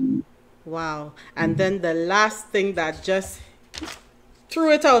 to journey. Wow. And then the last thing that just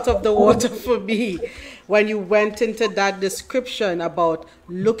threw it out of the water for me, when you went into that description about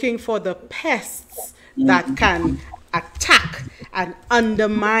looking for the pests that can attack and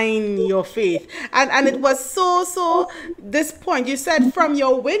undermine your faith. And it was so this point you said, from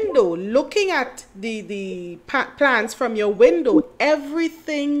your window, looking at the plants from your window,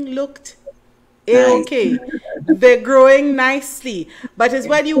 everything looked Nice. okay. They're growing nicely. But it's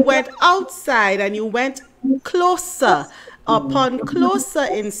when you went outside and you went closer, upon closer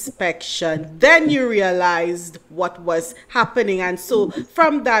inspection, then you realized what was happening. And so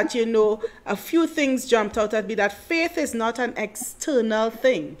from that, a few things jumped out at me, that faith is not an external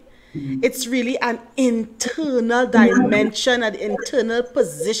thing. It's really an internal dimension, an internal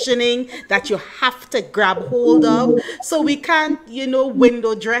positioning that you have to grab hold of. So we can't,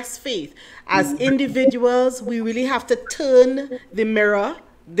 window dress faith. As individuals, we really have to turn the mirror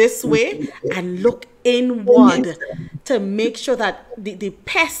this way and look inward to make sure that the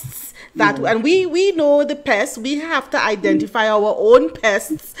pests that, and we know the pests, we have to identify our own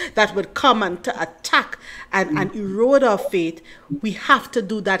pests that would come and to attack and erode our faith. We have to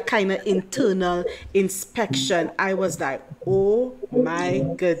do that kind of internal inspection. I was like, oh my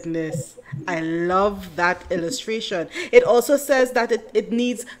goodness. I love that illustration. It also says that it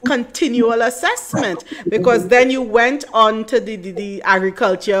needs continual assessment, because then you went on to the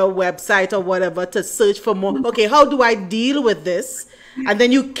agriculture website or whatever to search for more. Okay, how do I deal with this? And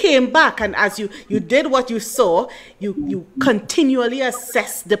then you came back, and as you did what you saw, you continually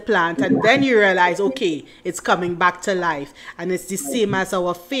assess the plant, and then you realize, okay, it's coming back to life. And it's the same as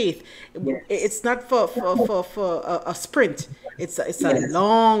our faith. It's not for a sprint. It's a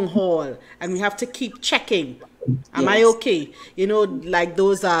long haul, and we have to keep checking. Am I okay? Like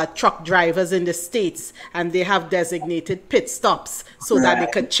those truck drivers in the States, and they have designated pit stops so that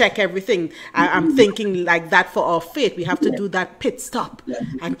they could check everything. I'm thinking like that for our faith. We have to do that pit stop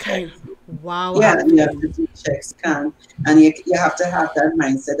and kind of, wow. Yeah, you have to do checks, and you have to have that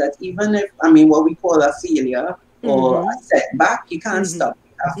mindset that even if, what we call a failure or a setback, you can't stop.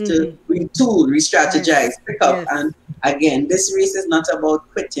 You have to retool, re-strategize, pick up. And again, this race is not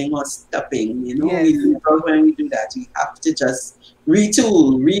about quitting or stopping. We lose out when we do that. We have to just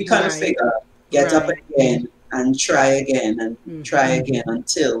retool, reconfigure, get up again, and try again and try again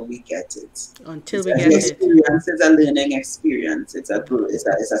until we get it. Until the we get it. Experience is a learning experience. It's a growth.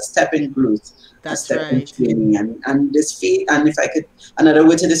 It's a step in growth. That's a step right. in journey. And this faith, and if I could, another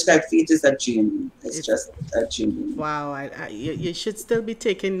way to describe faith is a journey. It's just a journey. Wow, you should still be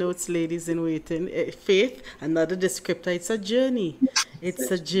taking notes, ladies in waiting. Faith, another descriptor. It's a journey.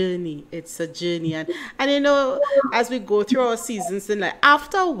 It's a journey. It's a journey. And as we go through our seasons in life,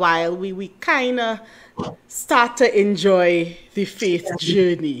 after a while, we kind of start to enjoy the faith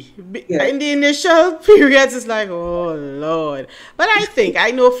journey. In the initial periods, it's like, oh Lord. But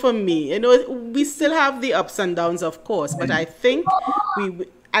I know for me, we still have the ups and downs, of course, but I think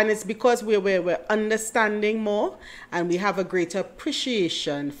and it's because we're understanding more, and we have a greater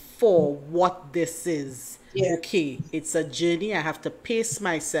appreciation for what this is. Okay, it's a journey. I have to pace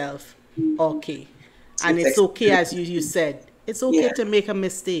myself. Okay. And it's okay, as you said. It's okay to make a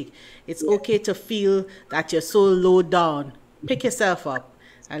mistake. It's okay to feel that you're so low down. Pick yourself up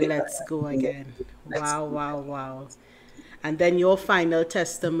and let's go again. Wow. And then your final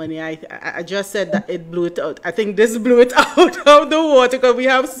testimony, I just said that it blew it out. I think this blew it out of the water, because we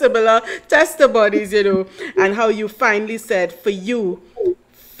have similar testimonies, and how you finally said, for you,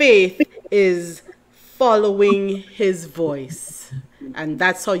 faith is following his voice. And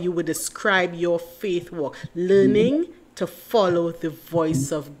that's how you would describe your faith walk. Learning to to follow the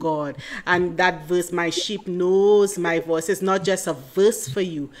voice of God. And that verse, my sheep knows my voice, is not just a verse for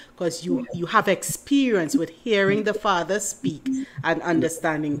you, because you have experience with hearing the Father speak and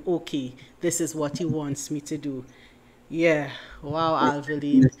understanding, okay, this is what he wants me to do. Yeah. Wow,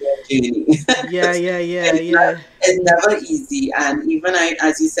 Alvaline. Yeah, yeah, yeah, yeah. It's never easy. And even I,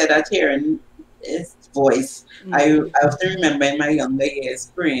 as you said, at hearing his voice, I often remember in my younger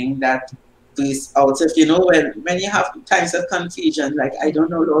years praying that voice out of, when you have times of confusion, like, I don't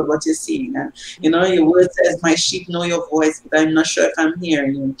know, Lord, what you're saying. And, your word says, my sheep know your voice, but I'm not sure if I'm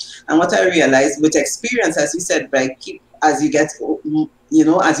hearing you. And what I realized with experience, as you said, as you get,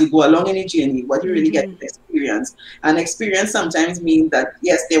 as you go along in a journey, what you really get is experience. And experience sometimes means that,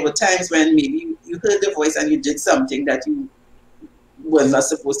 yes, there were times when maybe you heard the voice and you did something that you were not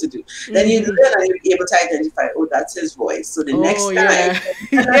supposed to do. Then you learn and you're able to identify, oh, that's his voice. So the next time,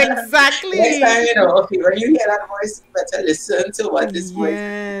 exactly. Next time, okay, when you hear that voice, you better listen to what this voice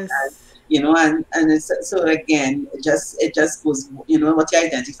is. And, and it's, so again, it just goes, what you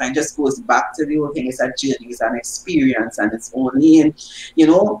identify just goes back to the whole thing. It's a journey, it's an experience, and it's only in,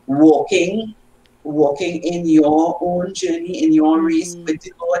 walking in your own journey, in your race with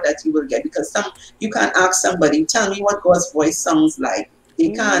the Lord, that you will get. Because you can't ask somebody, tell me what God's voice sounds like.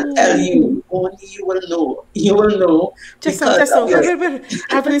 They can't tell you. Only you will know. You will know. Wait.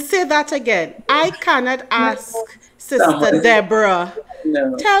 I'm going to say that again. I cannot ask Sister Deborah,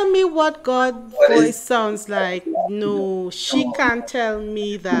 tell me what God's voice sounds like. No, she can't tell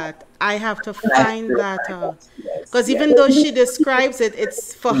me that. I have to find that out. Because even though she describes it,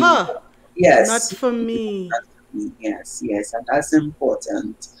 it's for her. Yes. Not for me. Yes. And that's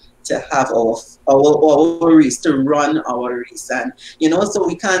important, to have our race, to run our race. And, so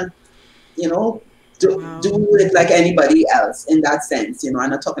we can't, do it like anybody else in that sense. I'm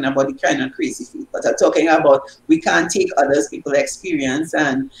not talking about the kind of crazy feet, but I'm talking about we can't take others people's experience.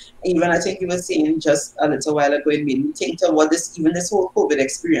 And even I think you were saying just a little while ago, it made me think of what this whole COVID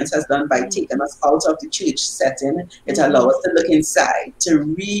experience has done by taking us out of the church setting. It allows us to look inside, to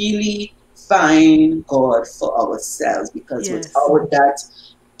really find God for ourselves, because without that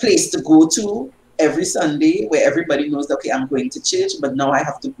place to go to every Sunday where everybody knows, okay, I'm going to church, but now I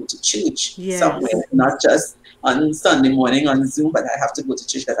have to go to church somewhere, not just on Sunday morning on Zoom, but I have to go to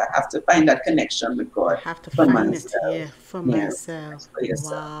church because I have to find that connection with God. I have to find it, for myself.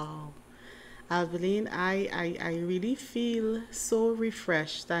 Wow. Alvaline, I really feel so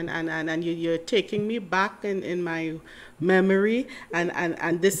refreshed, and you're taking me back in my memory,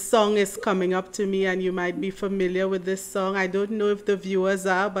 and this song is coming up to me, and you might be familiar with this song. I don't know if the viewers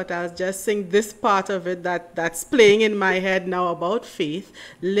are, but I'll just sing this part of it that's playing in my head now about faith.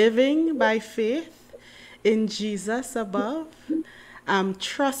 Living by faith in Jesus above. I'm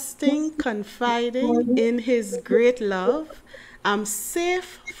trusting, confiding in his great love. I'm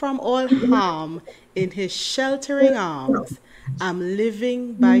safe from all harm in his sheltering arms. I'm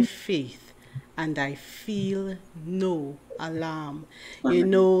living by faith, and I feel no alarm. We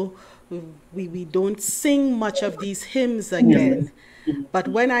don't sing much of these hymns again. But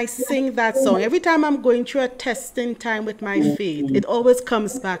when I sing that song, every time I'm going through a testing time with my faith, it always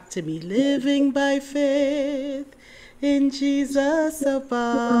comes back to me. Living by faith in Jesus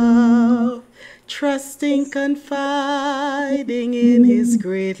above. Trusting, confiding in his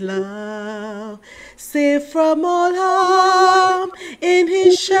great love, safe from all harm in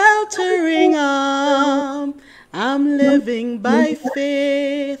his sheltering arm. I'm living by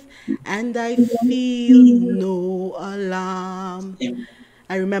faith, and I feel no alarm.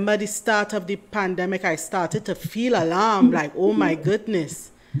 I remember the start of the pandemic, I started to feel alarm, like, oh my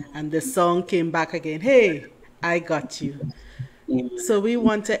goodness. And the song came back again, hey, I got you. So we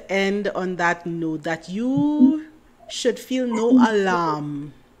want to end on that note, that you should feel no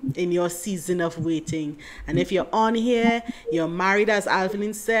alarm in your season of waiting. And if you're on here, you're married, as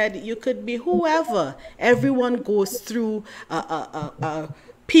Alvaline said, you could be whoever. Everyone goes through a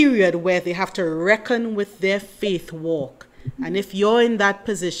period where they have to reckon with their faith walk. And if you're in that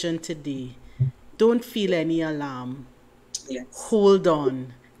position today, don't feel any alarm. Hold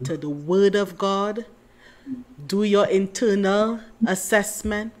on to the word of God. Do your internal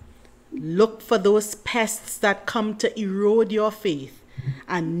assessment. Look for those pests that come to erode your faith,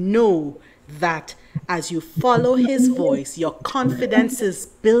 and know that as you follow his voice, your confidence is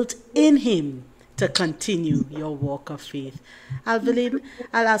built in him to continue your walk of faith. Alvaline,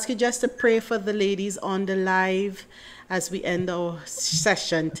 I'll ask you just to pray for the ladies on the live as we end our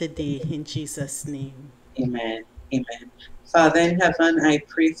session today, in Jesus' name. Amen. Amen. Father in heaven, I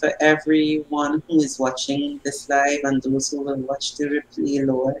pray for everyone who is watching this live and those who will watch the replay,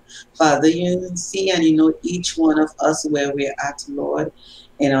 Lord. Father, you see and you know each one of us where we're at, Lord,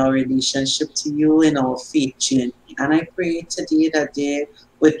 in our relationship to you, in our faith journey. And I pray today that there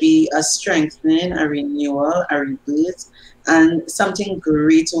would be a strengthening, a renewal, a rebirth, and something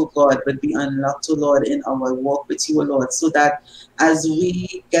great, oh God, would be unlocked, oh Lord, in our walk with you, oh Lord, so that as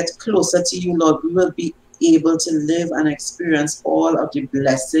we get closer to you, Lord, we will be able to live and experience all of the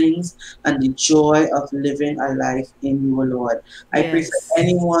blessings and the joy of living a life in you, Lord. I pray for Yes.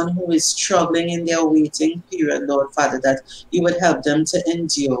 anyone who is struggling in their waiting period, Lord Father, that you would help them to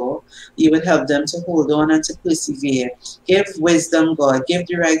endure, you would help them to hold on and to persevere. Give wisdom, God, give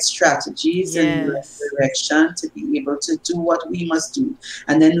the right strategies and the right Yes. direction to be able to do what we must do.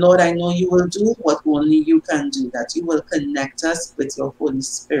 And then, Lord, I know you will do what only you can do, that you will connect us with your Holy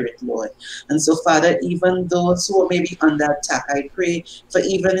Spirit, Lord. And so, Father, even those who may be under attack, I pray for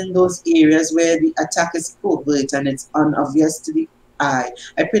even in those areas where the attack is covert and it's unobvious to the eye.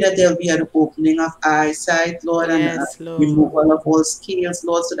 I pray that there'll be an opening of eyesight, Lord, and Yes, Lord. removal of all scales,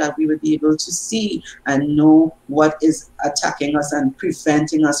 Lord, so that we would be able to see and know what is attacking us and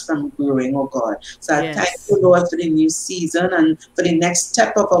preventing us from growing, oh God. So I thank Yes. you, Lord, for the new season and for the next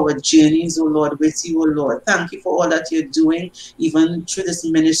step of our journeys, oh Lord, with you, oh Lord. Thank you for all that you're doing, even through this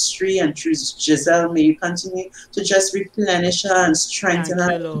ministry and through Giselle. May you continue to just replenish her and strengthen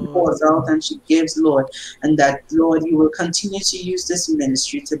Thank her you, as she Lord. pours out and she gives, Lord. And that, Lord, you will continue to use this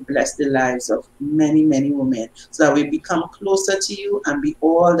ministry to bless the lives of many, many women so that we become closer to you and be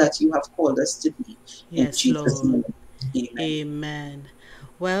all that you have called us to be. In Yes, Jesus' Lord. name, amen. Amen.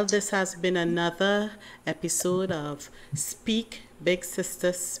 Well, this has been another episode of Speak, Big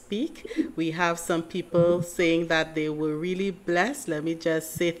Sister Speak. We have some people saying that they were really blessed. Let me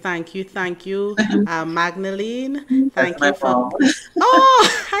just say thank you, Magdalene. That's Thank my you for. mom. Oh,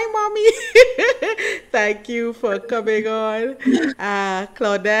 hi, mommy. Thank you for coming on.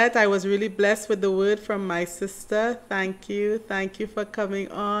 Claudette, I was really blessed with the word from my sister. Thank you. Thank you for coming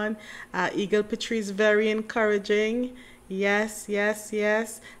on. Eagle Patrice, very encouraging. Yes, yes,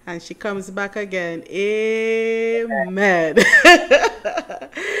 yes. And she comes back again. Amen.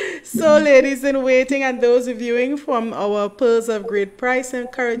 So, ladies in waiting and those viewing from our Pearls of Great Price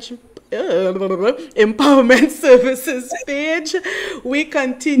Encouragement Empowerment Services page, we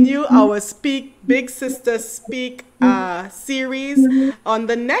continue our Speak Big Sister Speak series on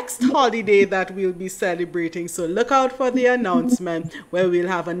the next holiday that we'll be celebrating. So look out for the announcement where we'll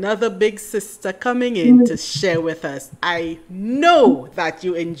have another big sister coming in to share with us. I know that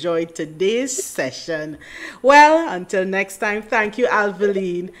you enjoyed today's session. Well, until next time, thank you,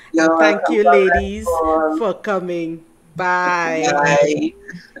 Alviline, and You're thank welcome. you, God bless you ladies, all. for coming. Bye. Bye.